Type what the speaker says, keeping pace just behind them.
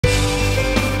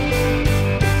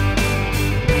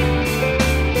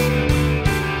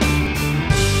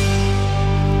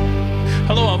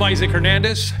Isaac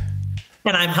Hernandez.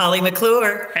 And I'm Holly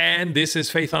McClure. And this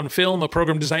is Faith on Film, a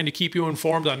program designed to keep you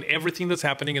informed on everything that's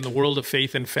happening in the world of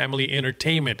faith and family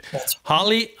entertainment.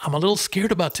 Holly, I'm a little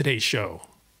scared about today's show.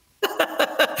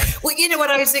 Well, you know what,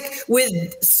 Isaac?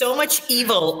 With so much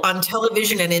evil on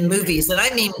television and in movies, and I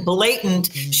mean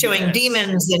blatant, showing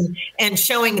demons and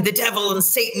showing the devil and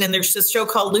Satan, and there's this show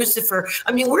called Lucifer.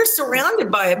 I mean, we're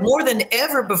surrounded by it more than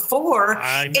ever before,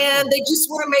 and they just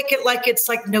want to make it like it's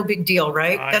like no big deal,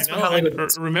 right? That's what Hollywood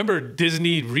is. Remember,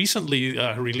 Disney recently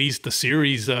released the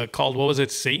series called, what was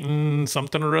it, Satan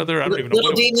something or other? I don't even know.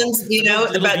 Little Demons, you know,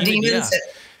 about demons. Yeah.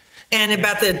 And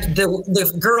about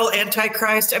the girl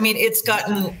Antichrist. I mean, it's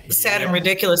gotten sad and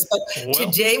ridiculous. But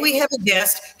today we have a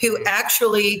guest who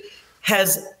actually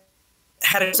has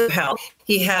had a hell.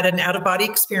 He had an out-of-body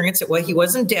experience. He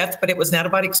wasn't death, but it was an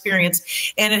out-of-body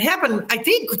experience. And it happened, I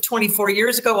think, 24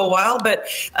 years ago, a while. But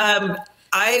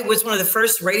I was one of the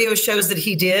first radio shows that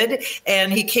he did,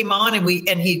 and he came on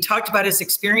and he talked about his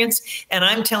experience. And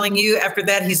I'm telling you, after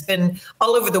that, he's been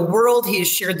all over the world. He has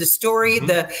shared the story.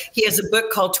 He has a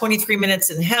book called 23 Minutes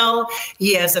in Hell.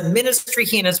 He has a ministry.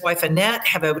 He and his wife Annette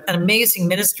have an amazing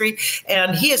ministry,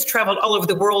 and he has traveled all over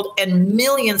the world, and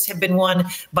millions have been won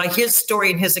by his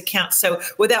story and his account. So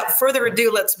without further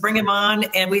ado, let's bring him on.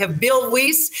 And we have Bill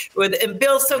Weise. And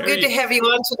Bill, so good to have you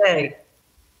on today.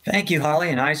 Thank you,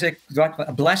 Holly and Isaac.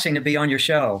 A blessing to be on your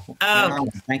show.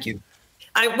 Thank you.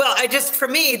 For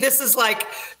me, this is like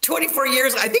 24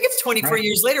 years. I think it's 24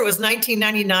 years later. It was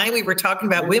 1999. We were talking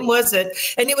about when was it?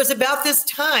 And it was about this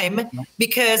time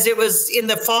because it was in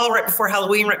the fall, right before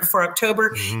Halloween, right before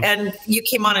October. And you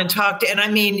came on and talked. And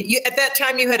I mean, at that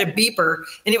time you had a beeper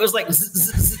and it was like,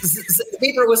 the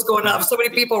beeper was going off. So many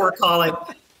people were calling.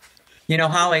 You know,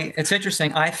 Holly, it's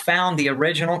interesting. I found the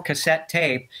original cassette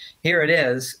tape. Here it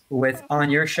is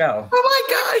on your show. Oh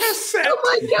my gosh. Oh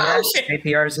my gosh.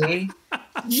 APRZ.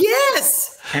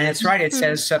 Yes. And it's right. It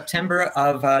says September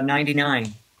of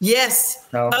 99. Yes.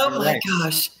 So, oh my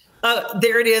gosh.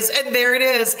 There it is. And there it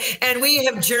is. And we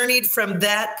have journeyed from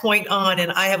that point on.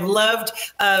 And I have loved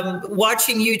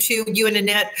watching you two, you and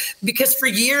Annette, because for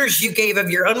years you gave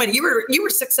of your own money. You were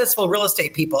successful real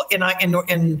estate people in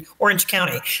Orange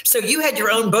County. So you had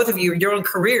both of you, your own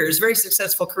careers, very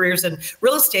successful careers in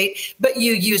real estate, but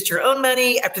you used your own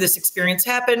money after this experience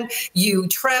happened. You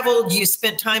traveled, you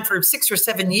spent time for 6 or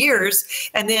 7 years,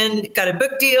 and then got a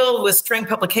book deal with Strang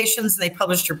Publications, and they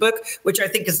published your book, which I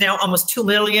think is now almost 2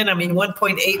 million. I mean,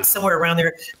 1.8, somewhere around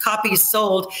there, copies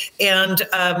sold. And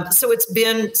so it's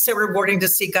been so rewarding to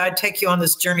see God take you on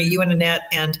this journey, you and Annette,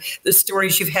 and the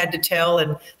stories you've had to tell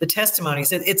and the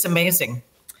testimonies. It's amazing.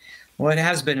 Well, it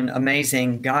has been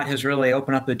amazing. God has really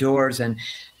opened up the doors. And,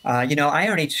 you know, I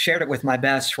already shared it with my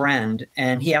best friend,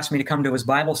 and he asked me to come to his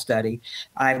Bible study.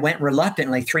 I went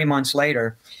reluctantly 3 months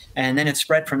later, and then it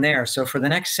spread from there. So for the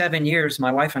next 7 years,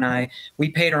 my wife and I, we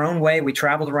paid our own way. We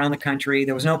traveled around the country.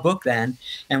 There was no book then,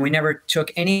 and we never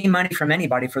took any money from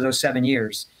anybody for those 7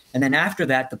 years. And then after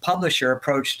that, the publisher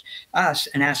approached us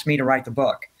and asked me to write the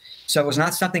book. So it was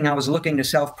not something I was looking to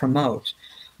self-promote.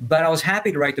 But I was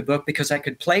happy to write the book because I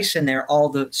could place in there all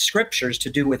the scriptures to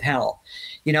do with hell.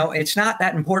 You know, it's not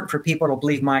that important for people to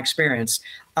believe my experience.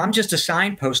 I'm just a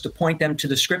signpost to point them to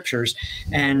the scriptures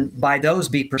and by those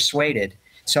be persuaded.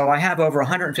 So I have over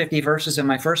 150 verses in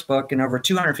my first book and over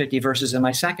 250 verses in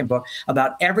my second book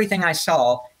about everything I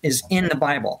saw is in the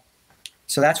Bible.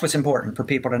 So that's what's important for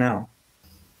people to know.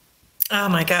 Oh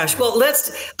my gosh. Well,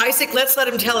 Isaac, let's let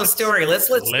him tell a story. Let's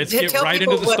get right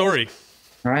into the story.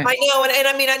 All right. I know. And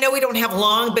I mean, I know we don't have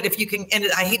long, but if you can, and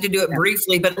I hate to do it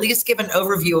briefly, but at least give an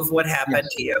overview of what happened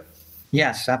to you.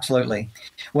 Yes, absolutely.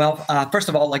 Well, first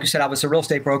of all, like you said, I was a real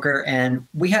estate broker, and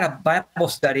we had a Bible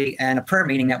study and a prayer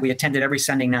meeting that we attended every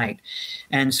Sunday night.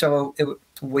 And so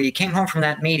we came home from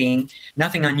that meeting,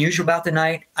 nothing unusual about the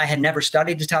night. I had never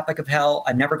studied the topic of hell.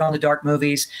 I've never gone to dark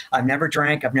movies. I've never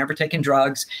drank. I've never taken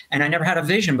drugs. And I never had a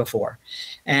vision before.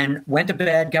 And went to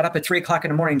bed, got up at 3 o'clock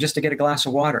in the morning just to get a glass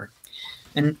of water.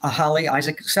 And Holly,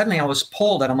 Isaac, suddenly I was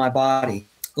pulled out of my body,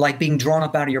 like being drawn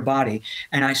up out of your body.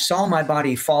 And I saw my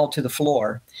body fall to the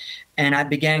floor. And I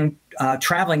began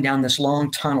traveling down this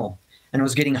long tunnel. And it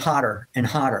was getting hotter and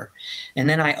hotter. And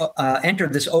then I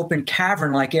entered this open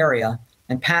cavern-like area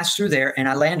and passed through there. And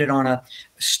I landed on a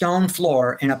stone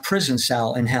floor in a prison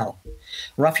cell in hell.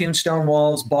 Rough-hewn stone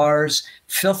walls, bars,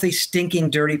 filthy, stinking,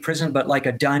 dirty prison, but like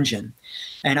a dungeon.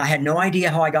 And I had no idea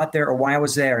how I got there or why I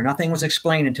was there. Nothing was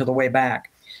explained until the way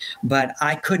back. But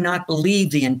I could not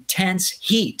believe the intense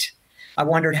heat. I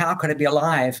wondered, how could I be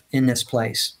alive in this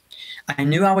place? I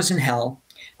knew I was in hell.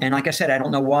 And like I said, I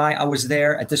don't know why I was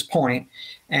there at this point.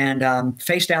 And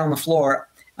face down on the floor,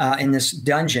 in this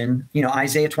dungeon.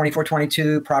 Isaiah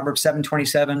 24:22, Proverbs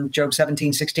 7:27, Job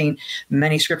 17:16.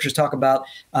 Many scriptures talk about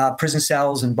prison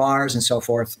cells and bars and so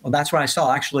forth. Well, that's what I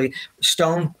saw, actually,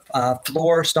 stone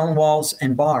floor, stone walls,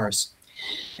 and bars.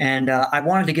 And I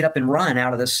wanted to get up and run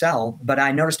out of this cell, but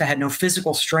I noticed I had no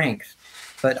physical strength.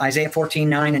 But Isaiah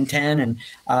 14:9 and 10 and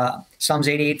Psalms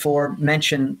 88:4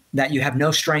 mention that you have no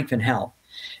strength in hell.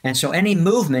 And so any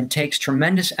movement takes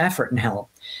tremendous effort in hell.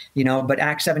 But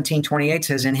Acts 17:28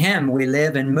 says, in him we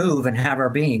live and move and have our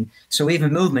being. So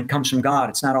even movement comes from God.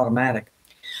 It's not automatic.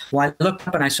 Well, I looked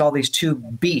up and I saw these two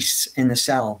beasts in the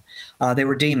cell. They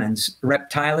were demons,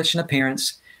 reptilish in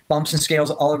appearance, bumps and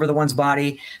scales all over the one's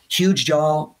body, huge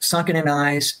jaw, sunken in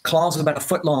eyes, claws about a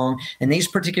foot long. And these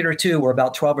particular two were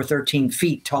about 12 or 13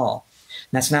 feet tall.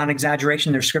 That's not an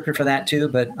exaggeration. There's scripture for that too,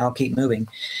 but I'll keep moving.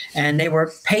 And they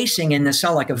were pacing in the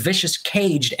cell like a vicious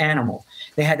caged animal.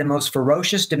 They had the most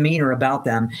ferocious demeanor about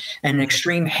them and an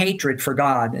extreme hatred for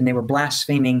God, and they were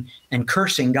blaspheming and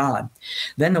cursing God.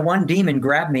 Then the one demon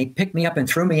grabbed me, picked me up, and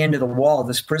threw me into the wall of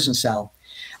this prison cell.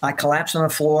 I collapsed on the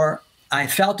floor. I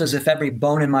felt as if every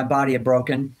bone in my body had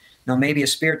broken. Now, maybe a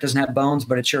spirit doesn't have bones,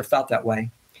 but it sure felt that way.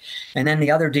 And then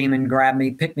the other demon grabbed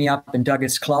me, picked me up, and dug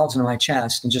its claws into my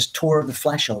chest and just tore the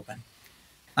flesh open.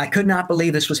 I could not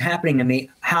believe this was happening to me.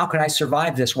 How could I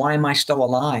survive this? Why am I still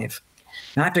alive?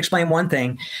 Now, I have to explain one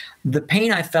thing. The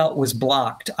pain I felt was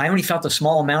blocked. I only felt a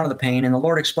small amount of the pain, and the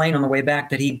Lord explained on the way back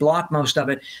that he blocked most of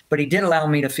it, but he did allow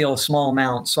me to feel a small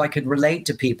amount so I could relate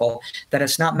to people that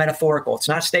it's not metaphorical. It's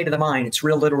not a state of the mind. It's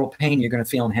real literal pain you're going to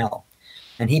feel in hell.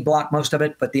 And he blocked most of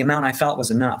it, but the amount I felt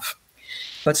was enough.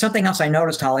 But something else I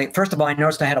noticed, Holly, first of all, I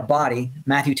noticed I had a body.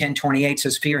 Matthew 10:28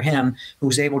 says, fear him who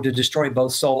is able to destroy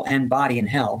both soul and body in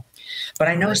hell. But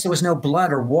I noticed there was no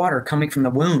blood or water coming from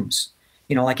the wounds,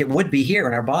 like it would be here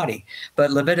in our body.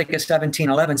 But Leviticus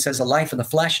 17:11 says the life of the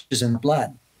flesh is in the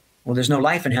blood. Well, there's no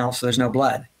life in hell, so there's no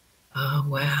blood. Oh,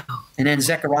 wow. And then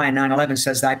Zechariah 9:11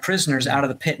 says, thy prisoners out of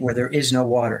the pit where there is no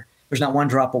water. There's not one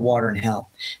drop of water in hell.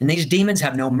 And these demons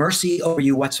have no mercy over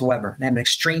you whatsoever. They have an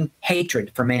extreme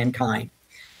hatred for mankind.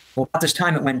 Well, about this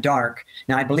time it went dark.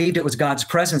 Now, I believed it was God's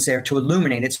presence there to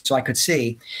illuminate it so I could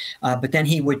see. But then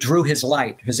he withdrew his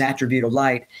light, his attribute of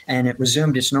light, and it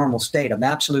resumed its normal state of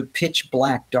absolute pitch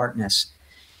black darkness.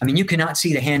 I mean, you cannot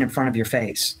see the hand in front of your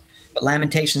face. But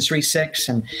Lamentations 3:6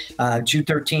 and Jude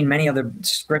 13, many other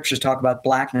scriptures talk about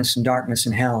blackness and darkness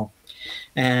in hell.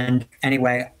 And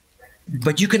anyway,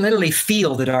 but you can literally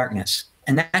feel the darkness.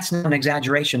 And that's not an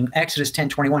exaggeration. Exodus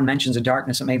 10:21 mentions a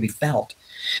darkness that may be felt.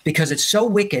 Because it's so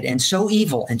wicked and so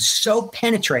evil and so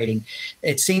penetrating,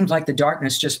 it seems like the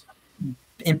darkness just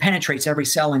penetrates every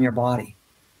cell in your body.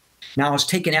 Now, I was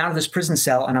taken out of this prison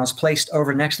cell and I was placed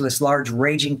over next to this large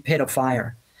raging pit of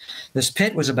fire. This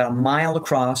pit was about a mile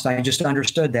across. I just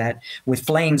understood that, with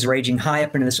flames raging high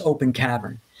up into this open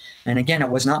cavern. And again, it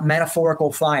was not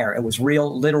metaphorical fire. It was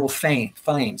real, literal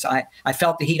flames. I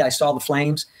felt the heat. I saw the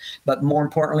flames. But more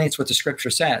importantly, it's what the scripture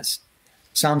says.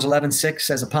 Psalms 11:6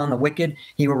 says, upon the wicked,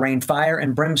 he will rain fire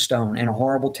and brimstone and a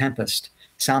horrible tempest.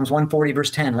 Psalms 140,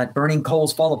 verse 10, let burning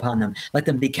coals fall upon them. Let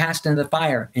them be cast into the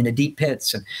fire, into deep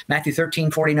pits. And Matthew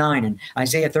 13:49 and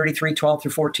Isaiah 33:12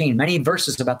 through 14. Many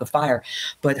verses about the fire.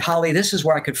 But Holly, this is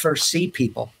where I could first see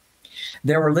people.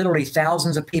 There were literally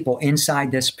thousands of people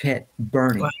inside this pit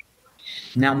burning. Wow.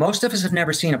 Now, most of us have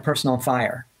never seen a person on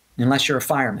fire, unless you're a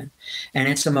fireman. And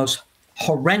it's the most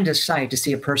horrendous sight to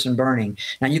see a person burning.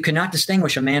 Now, you cannot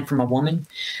distinguish a man from a woman.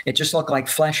 It just looked like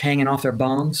flesh hanging off their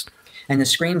bones. And the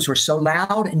screams were so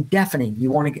loud and deafening.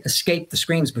 You want to escape the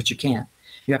screams, but you can't.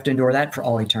 You have to endure that for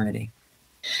all eternity.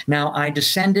 Now, I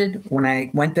descended when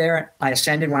I went there. I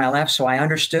ascended when I left. So I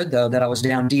understood, though, that I was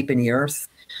down deep in the earth.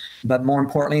 But more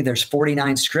importantly, there's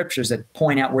 49 scriptures that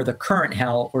point out where the current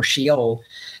hell, or Sheol,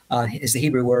 is the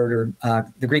Hebrew word,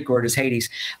 or the Greek word is Hades.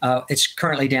 It's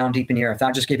currently down deep in the earth.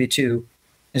 I'll just give you two.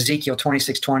 Ezekiel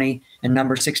 26:20 and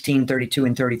Numbers 16:32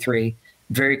 and 33.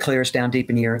 Very clear, it's down deep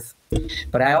in the earth.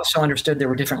 But I also understood there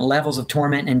were different levels of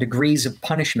torment and degrees of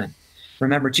punishment.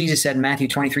 Remember, Jesus said in Matthew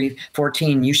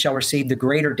 23:14, you shall receive the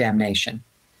greater damnation.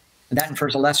 And that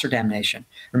infers a lesser damnation.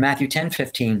 Or Matthew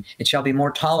 10:15, it shall be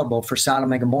more tolerable for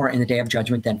Sodom and Gomorrah in the day of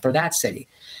judgment than for that city.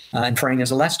 Inferring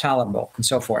there's a less tolerable, and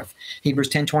so forth. Hebrews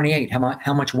 10:28,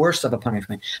 how much worse of a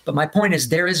punishment. But my point is,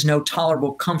 there is no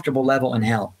tolerable, comfortable level in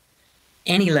hell.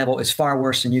 Any level is far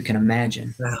worse than you can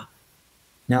imagine. Wow.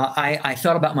 Now, I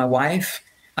thought about my wife.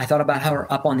 I thought about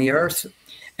her up on the earth.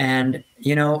 And,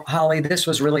 Holly, this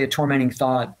was really a tormenting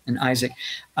thought. And Isaac,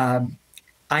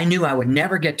 I knew I would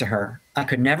never get to her. I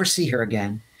could never see her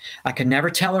again. I could never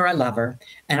tell her I love her.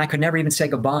 And I could never even say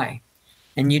goodbye.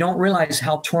 And you don't realize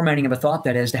how tormenting of a thought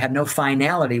that is, to have no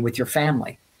finality with your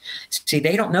family. See,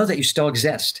 they don't know that you still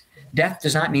exist. Death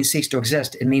does not mean cease to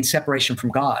exist. It means separation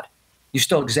from God. You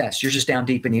still exist. You're just down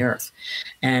deep in the earth.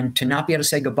 And to not be able to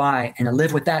say goodbye and to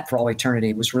live with that for all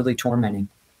eternity was really tormenting.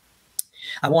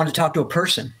 I wanted to talk to a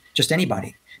person, just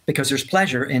anybody, because there's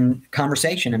pleasure in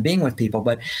conversation and being with people.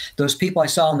 But those people I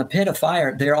saw in the pit of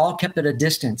fire, they're all kept at a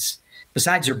distance.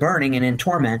 Besides, they're burning and in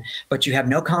torment, but you have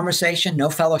no conversation, no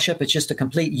fellowship. It's just a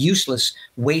complete useless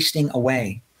wasting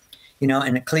away. You know,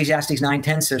 and Ecclesiastes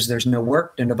 9:10 says there's no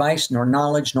work, no device, nor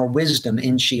knowledge, nor wisdom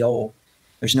in Sheol.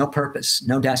 There's no purpose,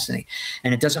 no destiny.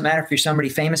 And it doesn't matter if you're somebody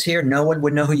famous here, no one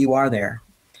would know who you are there.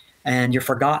 And you're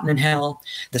forgotten in hell.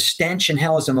 The stench in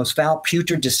hell is the most foul,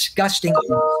 putrid, disgusting,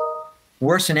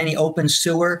 worse than any open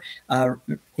sewer. You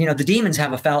know, the demons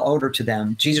have a foul odor to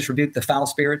them. Jesus rebuked the foul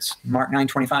spirits, Mark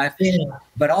 9:25. Yeah.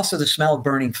 But also the smell of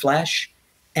burning flesh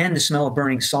and the smell of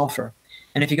burning sulfur.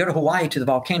 And if you go to Hawaii to the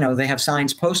volcano, they have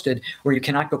signs posted where you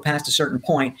cannot go past a certain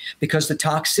point because the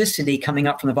toxicity coming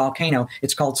up from the volcano,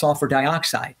 it's called sulfur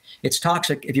dioxide. It's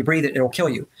toxic. If you breathe it, it'll kill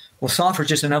you. Well, sulfur is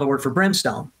just another word for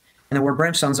brimstone. And the word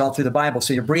brimstone is all through the Bible.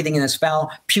 So you're breathing in this foul,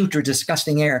 putrid,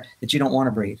 disgusting air that you don't want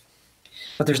to breathe.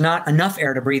 But there's not enough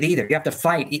air to breathe either. You have to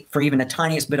fight for even the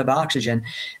tiniest bit of oxygen.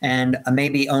 And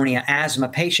maybe only an asthma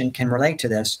patient can relate to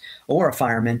this, or a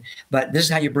fireman. But this is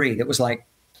how you breathe. It was like,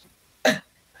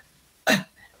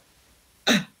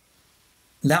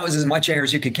 that was as much air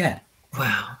as you could get.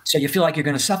 Wow. So you feel like you're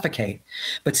going to suffocate.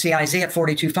 But see, Isaiah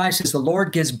 42:5 says, the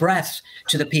Lord gives breath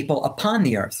to the people upon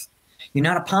the earth. You're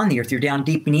not upon the earth. You're down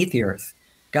deep beneath the earth.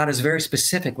 God is very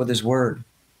specific with his word.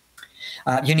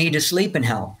 You need to sleep in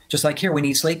hell. Just like here, we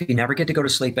need sleep. You never get to go to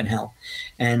sleep in hell.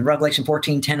 And Revelation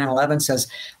 14:10 and 11 says,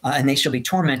 and they shall be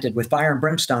tormented with fire and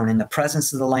brimstone in the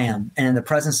presence of the Lamb and in the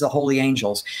presence of the holy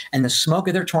angels. And the smoke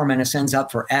of their torment ascends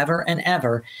up forever and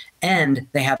ever, and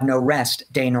they have no rest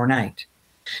day nor night.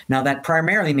 Now, that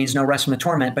primarily means no rest from the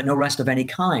torment, but no rest of any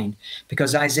kind,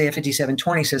 because Isaiah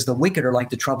 57:20 says the wicked are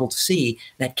like the troubled sea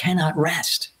that cannot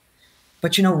rest.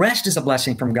 But you know, rest is a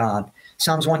blessing from God.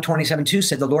 Psalms 127:2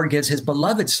 said the Lord gives his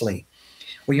beloved sleep.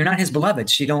 Well, you're not his beloved,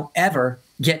 so you don't ever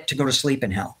get to go to sleep in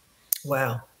hell.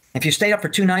 Wow. If you stayed up for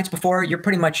 2 nights before, you're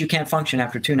pretty much, you can't function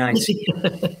after 2 nights.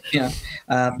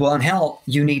 Well, in hell,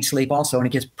 you need sleep also, and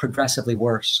it gets progressively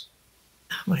worse.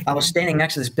 Oh, I was standing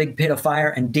next to this big pit of fire,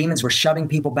 and demons were shoving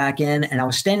people back in, and I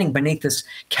was standing beneath this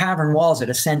cavern walls that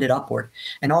ascended upward.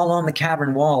 And all along the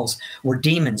cavern walls were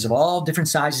demons of all different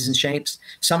sizes and shapes.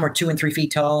 Some were 2 and 3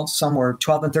 feet tall, some were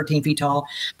 12 and 13 feet tall,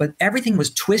 but everything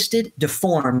was twisted,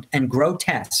 deformed, and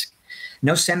grotesque.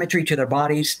 No symmetry to their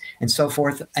bodies and so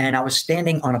forth. And I was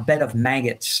standing on a bed of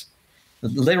maggots,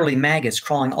 literally maggots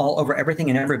crawling all over everything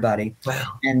and everybody.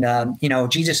 Wow. And, you know,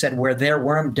 Jesus said, where their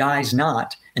worm dies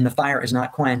not, and the fire is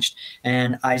not quenched.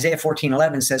 And Isaiah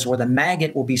 14:11 says, where the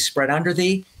maggot will be spread under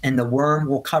thee, and the worm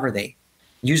will cover thee.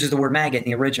 Uses the word maggot in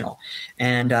the original.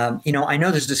 And, you know, I know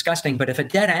this is disgusting, but if a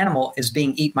dead animal is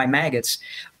being eaten by maggots,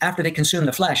 after they consume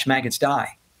the flesh, maggots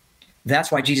die.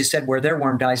 That's why Jesus said, where their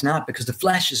worm dies not, because the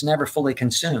flesh is never fully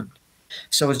consumed.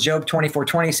 So as Job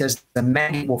 24:20 says, the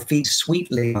maggot will feed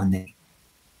sweetly on thee.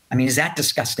 I mean, is that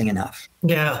disgusting enough?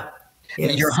 Yeah.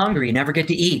 Yes. You're hungry, you never get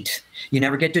to eat. You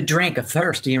never get to drink, a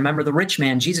thirst. Do you remember the rich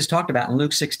man Jesus talked about in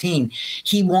Luke 16?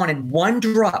 He wanted 1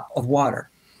 drop of water.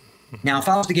 Now, if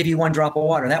I was to give you 1 drop of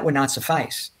water, that would not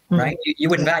suffice, right? You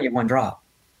wouldn't value 1 drop.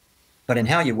 But in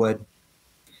hell you would.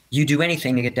 You do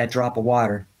anything to get that drop of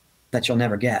water that you'll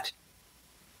never get.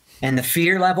 And the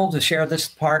fear level, to share this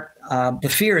part, the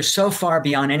fear is so far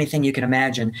beyond anything you can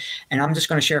imagine. And I'm just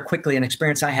going to share quickly an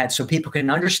experience I had so people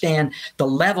can understand the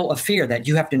level of fear that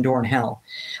you have to endure in hell.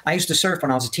 I used to surf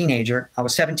when I was a teenager. I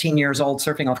was 17 years old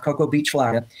surfing off Cocoa Beach,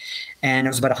 Florida. And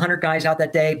there was about 100 guys out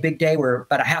that day, big day. We're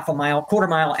about a quarter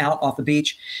mile out off the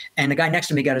beach. And the guy next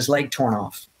to me got his leg torn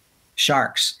off.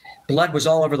 Sharks. Blood was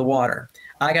all over the water.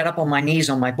 I got up on my knees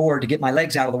on my board to get my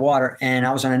legs out of the water, and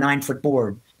I was on a 9-foot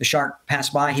board. The shark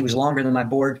passed by. He was longer than my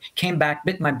board, came back,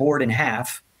 bit my board in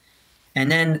half.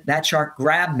 And then that shark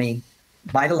grabbed me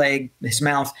by the leg, his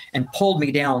mouth, and pulled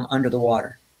me down under the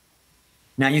water.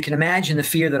 Now, you can imagine the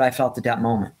fear that I felt at that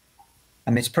moment.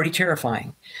 I mean, it's pretty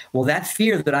terrifying. Well, that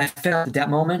fear that I felt at that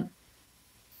moment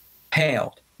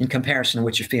paled in comparison to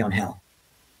what you feel in hell.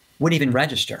 Wouldn't even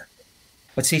register.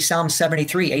 But see, Psalm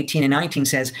 73:18 and 19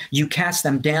 says, you cast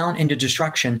them down into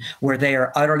destruction where they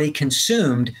are utterly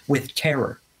consumed with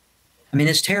terror. I mean,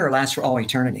 this terror lasts for all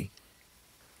eternity.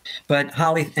 But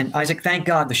Holly and Isaac, thank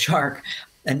God the shark,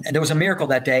 and there was a miracle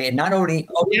that day, and not only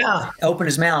opened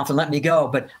his mouth and let me go,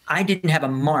 but I didn't have a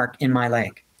mark in my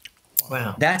leg.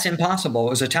 Wow. That's impossible. It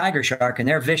was a tiger shark, and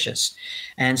they're vicious.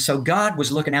 And so God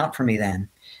was looking out for me then.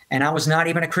 And I was not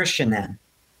even a Christian then.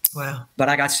 Wow. But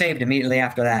I got saved immediately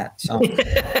after that. So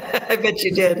I bet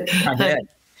you did. I did.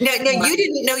 Now, you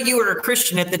didn't know you were a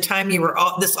Christian at the time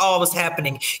this all was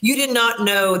happening. You did not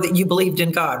know that you believed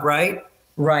in God, right?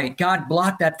 Right. God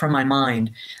blocked that from my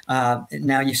mind.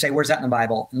 Now you say, where's that in the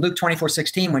Bible? In Luke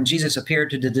 24:16, when Jesus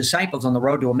appeared to the disciples on the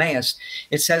road to Emmaus,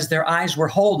 it says their eyes were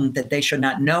holden that they should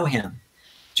not know him.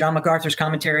 John MacArthur's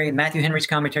commentary and Matthew Henry's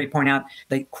commentary point out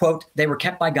that, quote, they were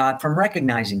kept by God from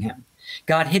recognizing him.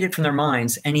 God hid it from their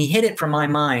minds, and he hid it from my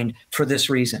mind for this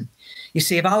reason. You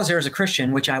see, if I was there as a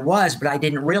Christian, which I was, but I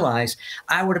didn't realize,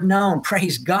 I would have known,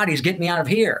 praise God, he's getting me out of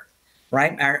here,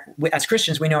 right? As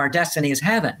Christians, we know our destiny is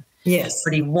heaven. Yes.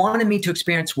 But he wanted me to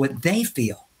experience what they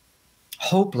feel,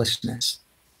 hopelessness.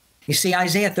 You see,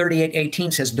 Isaiah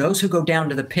 38:18 says, those who go down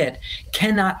to the pit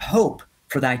cannot hope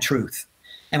for thy truth.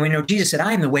 And we know Jesus said,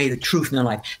 I am the way, the truth, and the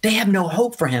life. They have no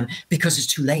hope for him because it's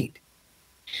too late.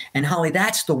 And Holly,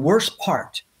 that's the worst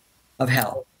part of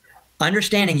hell.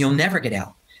 Understanding you'll never get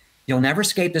out. You'll never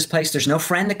escape this place. There's no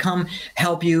friend to come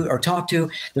help you or talk to.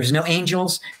 There's no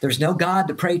angels. There's no God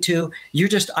to pray to. You're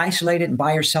just isolated and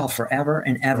by yourself forever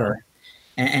and ever.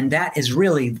 And that is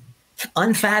really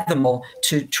unfathomable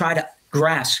to try to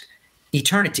grasp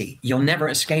eternity. You'll never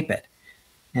escape it.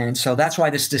 And so that's why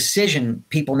this decision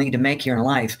people need to make here in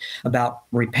life about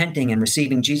repenting and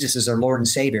receiving Jesus as their Lord and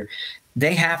Savior,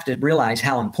 they have to realize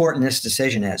how important this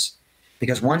decision is.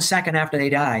 Because 1 second after they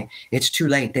die, it's too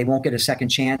late. They won't get a second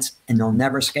chance, and they'll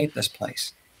never escape this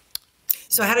place.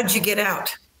 So how did you get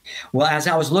out? Well, as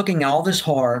I was looking at all this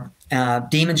horror,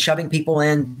 demons shoving people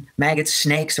in, maggots,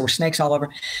 snakes, there were snakes all over,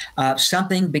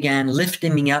 something began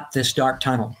lifting me up this dark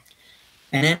tunnel.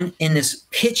 And then in this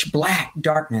pitch black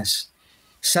darkness,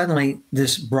 suddenly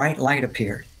this bright light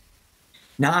appeared.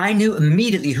 Now, I knew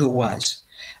immediately who it was.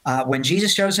 When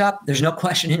Jesus shows up, there's no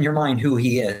question in your mind who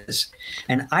he is.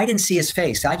 And I didn't see his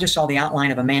face. I just saw the outline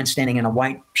of a man standing in a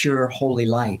white, pure, holy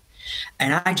light.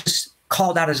 And I just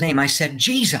called out his name. I said,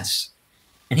 Jesus.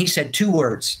 And he said 2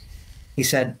 words. He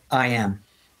said, I am.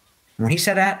 And when he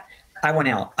said that, I went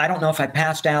out. I don't know if I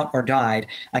passed out or died.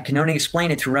 I can only explain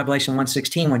it through Revelation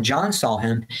 1:16. When John saw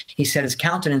him, he said his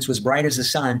countenance was bright as the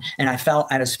sun, and I fell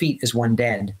at his feet as one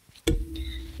dead.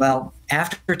 Well,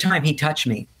 after a time, he touched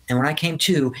me. And when I came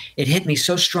to, it hit me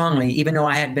so strongly, even though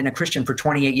I had been a Christian for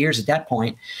 28 years at that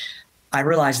point, I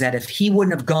realized that if he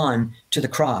wouldn't have gone to the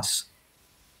cross,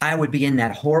 I would be in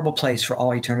that horrible place for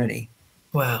all eternity.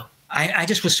 Wow. I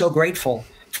just was so grateful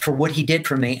for what he did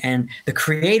for me. And the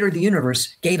creator of the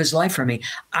universe gave his life for me.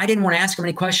 I didn't want to ask him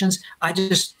any questions. I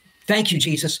just, thank you,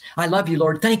 Jesus. I love you,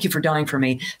 Lord. Thank you for dying for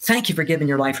me. Thank you for giving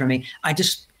your life for me. I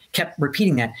just kept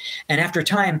repeating that. And after a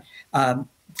time,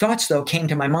 thoughts, though, came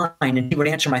to my mind, and he would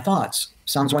answer my thoughts.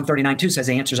 Psalms 139:2 says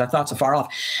he answers our thoughts afar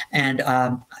off. And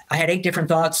I had 8 different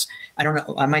thoughts. I don't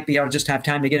know. I might be able to just have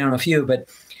time to get on a few. But,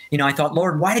 I thought,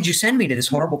 Lord, why did you send me to this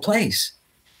horrible place?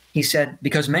 He said,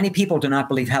 because many people do not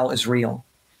believe hell is real.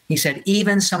 He said,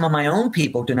 even some of my own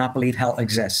people do not believe hell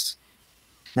exists.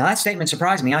 Now, that statement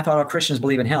surprised me. I thought all Christians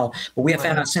believe in hell, but we have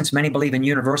found out since many believe in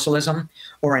universalism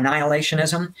or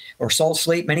annihilationism or soul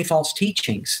sleep, many false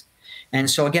teachings. And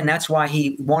so, again, that's why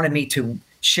he wanted me to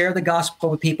share the gospel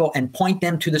with people and point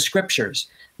them to the scriptures.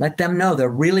 Let them know there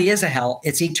really is a hell.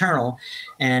 It's eternal,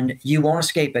 and you won't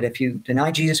escape it. If you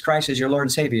deny Jesus Christ as your Lord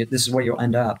and Savior, this is where you'll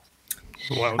end up.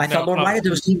 Well, I thought, Lord, why did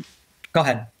those demons... Go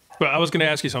ahead. Well, I was going to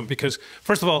ask you something because,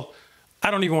 first of all,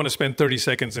 I don't even want to spend 30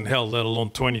 seconds in hell, let alone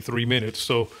 23 minutes.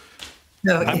 So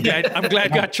I'm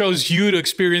glad God chose you to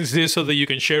experience this so that you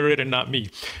can share it and not me.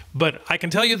 But I can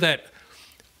tell you that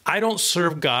I don't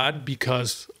serve God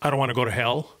because I don't want to go to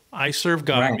hell. I serve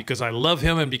God because I love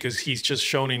him and because he's just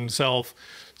shown himself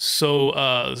so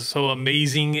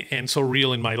amazing and so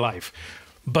real in my life.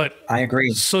 But I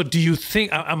agree. So do you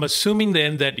think, I'm assuming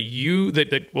then that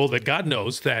that God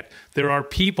knows that there are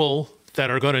people that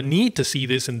are going to need to see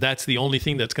this, and that's the only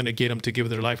thing that's going to get them to give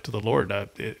their life to the Lord.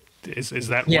 Is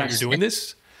that why you're doing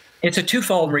this? It's a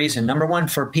twofold reason. Number one,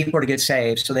 for people to get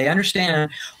saved so they understand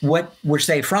what we're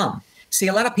saved from. See,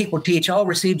 a lot of people teach,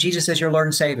 receive Jesus as your Lord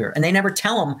and Savior, and they never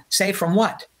tell them, saved from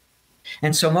what?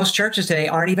 And so most churches today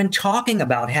aren't even talking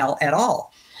about hell at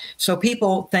all. So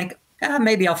people think,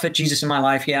 maybe I'll fit Jesus in my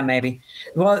life. Yeah, maybe.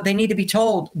 Well, they need to be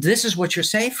told, this is what you're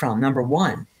saved from, number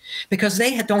one, because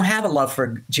they don't have a love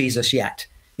for Jesus yet,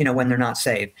 when they're not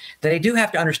saved. They do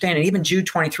have to understand it. Even Jude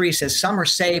 23 says some are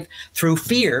saved through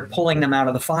fear, pulling them out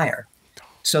of the fire.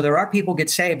 So there are people get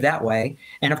saved that way.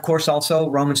 And of course, also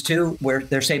Romans 2, where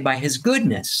they're saved by his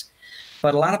goodness.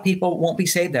 But a lot of people won't be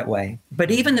saved that way. But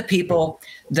even the people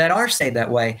that are saved that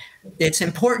way, it's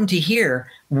important to hear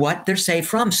what they're saved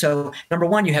from. So number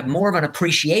one, you have more of an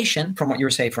appreciation from what you're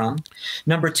saved from.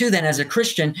 Number two, then as a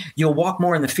Christian, you'll walk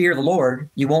more in the fear of the Lord.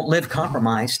 You won't live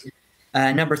compromised.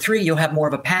 Number three, you'll have more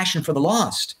of a passion for the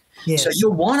lost. Yes. So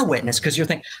you'll want to witness because you'll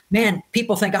think, man,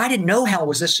 people think, I didn't know hell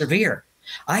was this severe.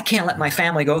 I can't let my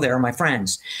family go there or my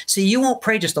friends. See, you won't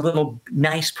pray just a little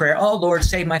nice prayer. Oh, Lord,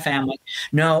 save my family.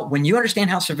 No, when you understand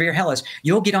how severe hell is,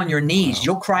 you'll get on your knees. Wow.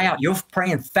 You'll cry out. You'll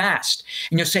pray and fast.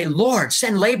 And you'll say, Lord,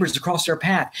 send laborers across their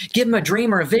path. Give them a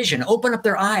dream or a vision. Open up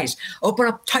their eyes. Open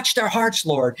up, touch their hearts,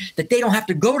 Lord, that they don't have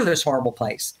to go to this horrible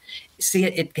place. See,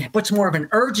 it puts more of an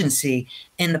urgency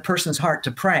in the person's heart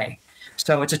to pray.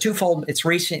 So it's a twofold. It's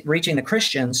reaching the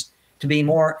Christians to be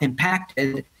more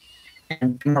impacted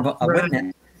and more of a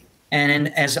witness.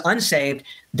 And as unsaved,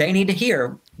 they need to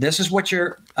hear, this is what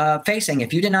you're facing.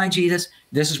 If you deny Jesus,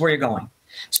 this is where you're going.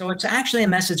 So it's actually a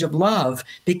message of love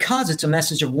because it's a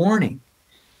message of warning.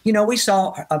 You know, we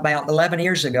saw about 11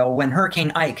 years ago when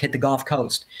Hurricane Ike hit the Gulf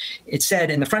Coast. It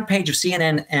said in the front page of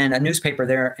CNN and a newspaper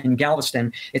there in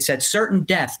Galveston, it said, certain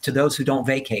death to those who don't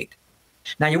vacate.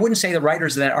 Now, you wouldn't say the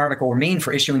writers of that article were mean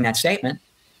for issuing that statement.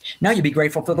 No, you'd be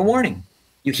grateful for the warning.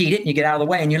 You heed it and you get out of the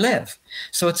way and you live.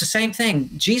 So it's the same thing.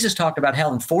 Jesus talked about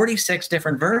hell in 46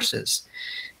 different verses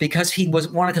because he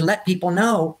wanted to let people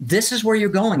know this is where you're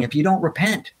going if you don't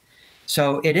repent.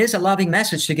 So it is a loving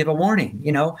message to give a warning.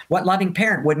 You know, what loving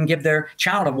parent wouldn't give their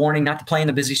child a warning not to play in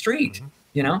the busy street,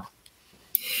 you know?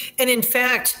 And in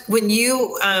fact, when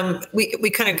you, we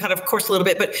kind of course a little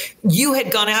bit, but you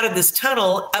had gone out of this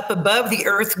tunnel up above the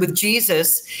earth with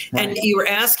Jesus, right. And you were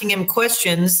asking him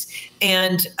questions,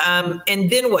 and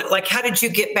then what? Like, how did you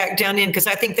get back down in? Because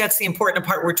I think that's the important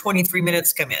part where 23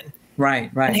 minutes come in.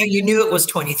 Right. And how you knew it was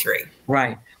 23.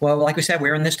 Right. Well, like we said, we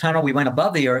were in this tunnel. We went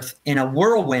above the earth in a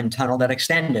whirlwind tunnel that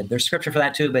extended. There's scripture for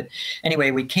that too. But anyway,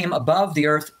 we came above the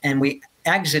earth and we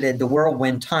exited the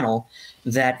whirlwind tunnel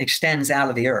that extends out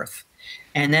of the earth.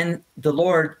 And then the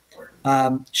Lord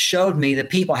showed me the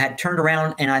people had turned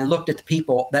around, and I looked at the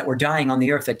people that were dying on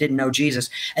the earth that didn't know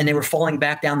Jesus, and they were falling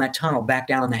back down that tunnel, back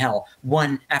down into hell,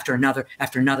 one after another,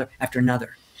 after another, after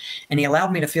another. And he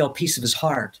allowed me to feel a piece of his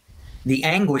heart, the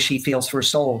anguish he feels for a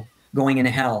soul going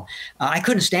into hell. I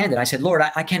couldn't stand it. I said, Lord,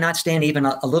 I cannot stand even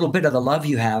a little bit of the love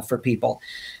you have for people.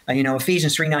 You know,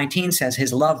 Ephesians 3:19 says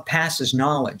his love passes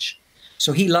knowledge.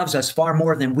 So he loves us far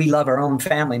more than we love our own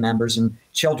family members and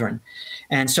children.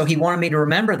 And so he wanted me to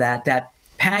remember that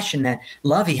passion, that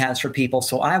love he has for people,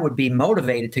 so I would be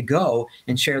motivated to go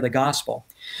and share the gospel.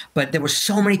 But there were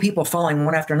so many people falling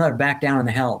one after another back down in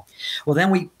the hell. Well,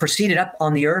 then we proceeded up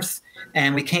on the earth,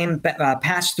 and we came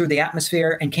passed through the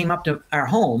atmosphere and came up to our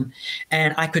home,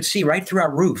 and I could see right through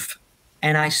our roof,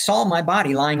 and I saw my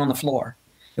body lying on the floor.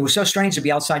 It was so strange to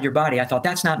be outside your body. I thought,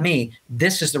 that's not me.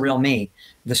 This is the real me,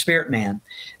 the spirit man.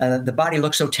 The body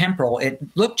looked so temporal. It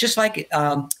looked just like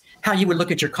how you would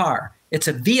look at your car. It's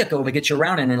a vehicle to get you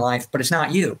around in life, but it's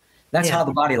not you. That's how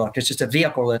the body looked. It's just a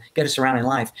vehicle to get us around in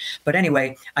life. But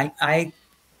anyway, I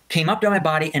came up to my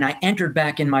body and I entered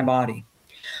back in my body.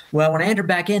 Well, when I entered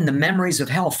back in, the memories of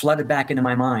hell flooded back into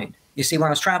my mind. You see, when I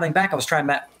was traveling back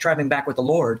with the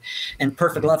Lord, and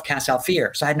perfect love casts out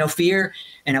fear. So I had no fear,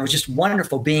 and it was just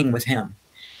wonderful being with him.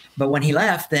 But when he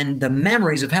left, then the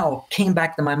memories of hell came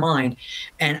back to my mind,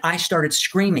 and I started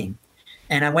screaming.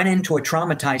 And I went into a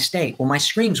traumatized state. Well, my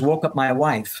screams woke up my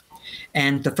wife.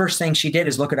 And the first thing she did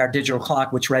is look at our digital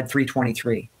clock, which read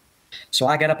 3:23. So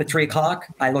I got up at 3 o'clock.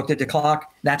 I looked at the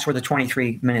clock. That's where the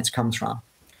 23 minutes comes from.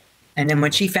 And then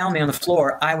when she found me on the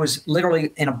floor, I was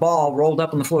literally in a ball, rolled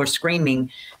up on the floor,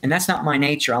 screaming. And that's not my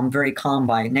nature. I'm very calm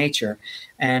by nature.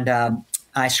 And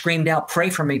I screamed out, pray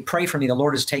for me, the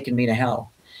Lord has taken me to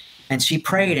hell. And she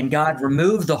prayed, and God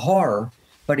removed the horror,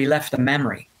 but he left the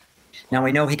memory. Now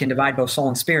we know he can divide both soul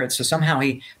and spirit, so somehow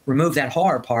he removed that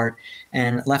horror part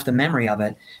and left the memory of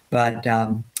it. But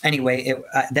anyway,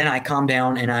 then I calmed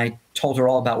down and I told her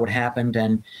all about what happened.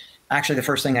 And actually the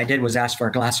first thing I did was ask for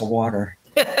a glass of water.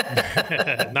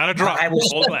 Not a drop. I was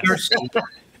so thirsty.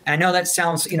 I know that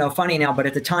sounds, funny now, but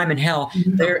at the time in hell,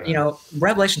 there,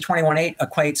 Revelation 21:8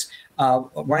 equates,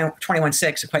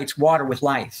 21:6 equates water with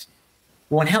life.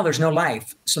 Well, in hell, there's no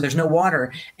life, so there's no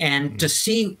water. And to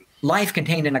see life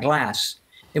contained in a glass,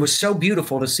 it was so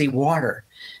beautiful to see water.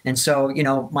 And so,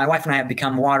 my wife and I have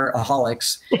become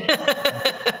wateraholics.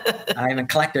 I even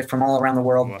collected from all around the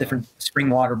world, different spring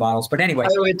water bottles. But anyway.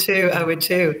 I would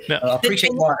too.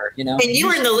 Appreciate water, And you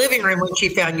were in the living room when she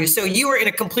found you. So you were in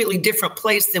a completely different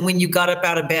place than when you got up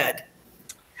out of bed.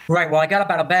 Right. Well, I got up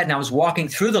out of bed and I was walking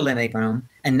through the living room.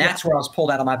 And that's where I was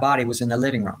pulled out of my body, was in the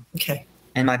living room. Okay.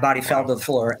 and my body fell to the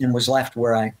floor and was left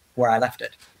where I left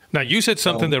it. Now, you said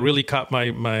something that really caught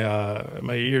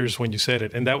my ears when you said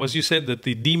it, and that was, you said that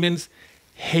the demons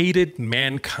hated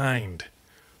mankind.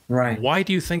 Right. Why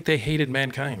do you think they hated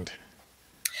mankind?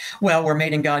 Well, we're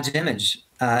made in God's image.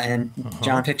 And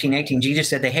John 15:18, Jesus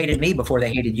said, they hated me before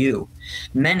they hated you.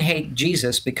 Men hate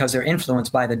Jesus because they're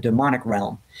influenced by the demonic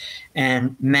realm.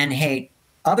 And men hate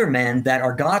other men that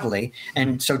are godly.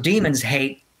 And so demons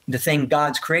hate the thing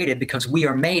God's created because we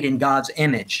are made in God's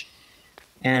image.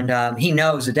 And he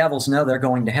knows, the devils know they're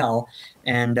going to hell.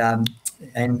 And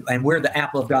we're the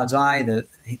apple of God's eye, the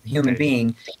human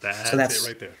being. So that's it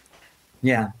right there.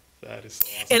 Yeah. That is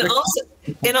so awesome.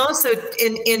 And also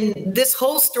in this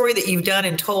whole story that you've done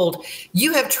and told,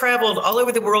 you have traveled all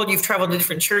over the world. You've traveled to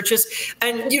different churches,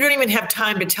 and you don't even have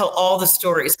time to tell all the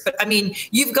stories. But I mean,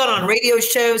 you've gone on radio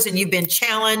shows and you've been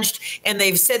challenged, and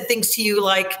they've said things to you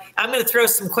like, I'm going to throw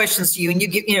some questions to you, and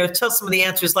you tell some of the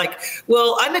answers like,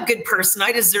 well, I'm a good person.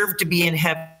 I deserve to be in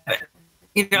heaven.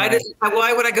 Right.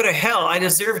 Why would I go to hell? I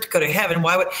deserve to go to heaven.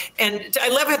 Why would? And I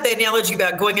love the analogy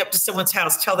about going up to someone's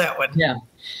house. Tell that one. Yeah.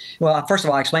 Well, first of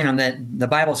all, I explain them that the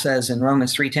Bible says in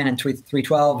Romans 3:10 and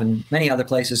 3:12 and many other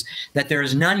places that there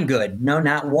is none good, no,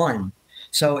 not one.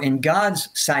 So in God's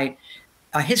sight,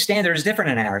 his standard is different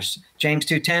than ours. James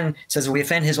 2:10 says if we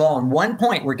offend his law on one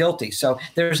point, we're guilty. So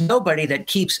there's nobody that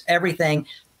keeps everything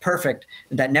perfect,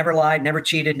 that never lied, never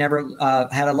cheated, never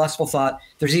had a lustful thought.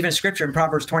 There's even a scripture in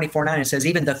Proverbs 24:9. It says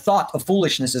even the thought of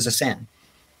foolishness is a sin.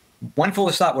 One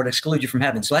foolish thought would exclude you from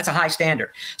heaven. So that's a high standard.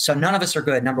 So none of us are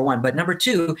good, number one. But number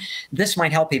two, this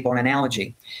might help people, an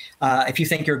analogy. If you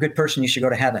think you're a good person, you should go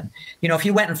to heaven. If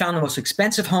you went and found the most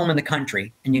expensive home in the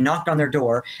country and you knocked on their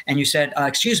door and you said,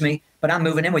 excuse me, but I'm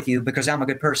moving in with you because I'm a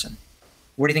good person.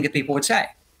 What do you think the people would say?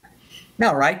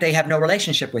 No, right? They have no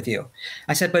relationship with you.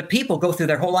 I said, but people go through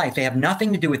their whole life. They have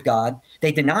nothing to do with God.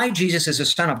 They deny Jesus as the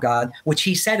Son of God, which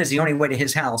he said is the only way to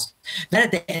his house. Then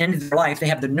at the end of their life, they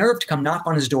have the nerve to come knock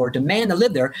on his door, demand to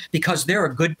live there because they're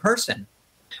a good person.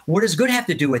 What does good have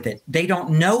to do with it? They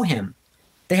don't know him.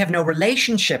 They have no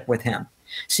relationship with him.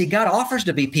 See, God offers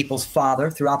to be people's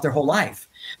father throughout their whole life,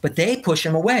 but they push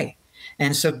him away.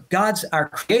 And so God's our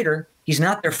creator. He's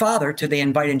not their father till they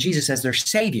invite in Jesus as their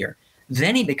savior.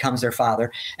 Then he becomes their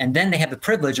father, and then they have the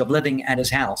privilege of living at his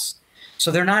house. So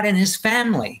they're not in his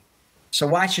family. So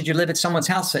why should you live at someone's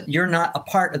house that you're not a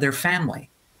part of their family?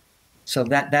 So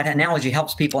that analogy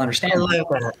helps people understand. I love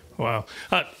that. Wow.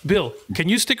 Bill, can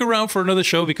you stick around for another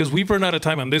show? Because we've run out of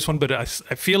time on this one, but I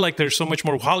feel like there's so much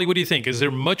more. Holly, what do you think? Is there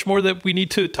much more that we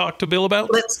need to talk to Bill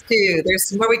about? Let's do.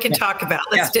 There's more we can talk about.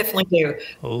 Let's definitely do.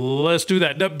 Let's do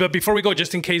that. But before we go,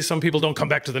 just in case some people don't come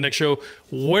back to the next show,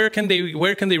 where can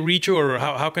they reach you, or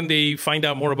how can they find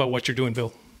out more about what you're doing,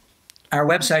 Bill? Our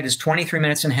website is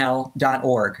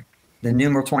 23minutesinhell.org, the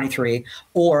numeral 23,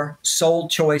 or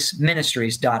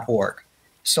soulchoiceministries.org.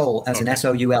 Soul as in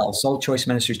S-O-U-L,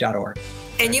 soulchoiceministries.org.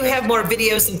 And you have more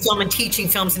videos and film and teaching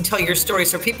films and tell your story.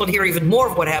 So people to hear even more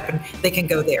of what happened, they can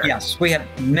go there. Yes, we have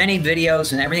many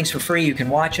videos and everything's for free. You can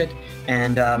watch it.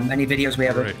 And many videos we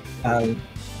have,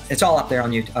 it's all up there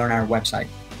on our website.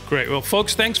 Great. Well,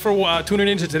 folks, thanks for tuning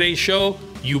into today's show.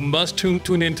 You must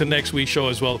tune into next week's show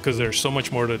as well, because there's so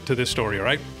much more to this story, all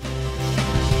right?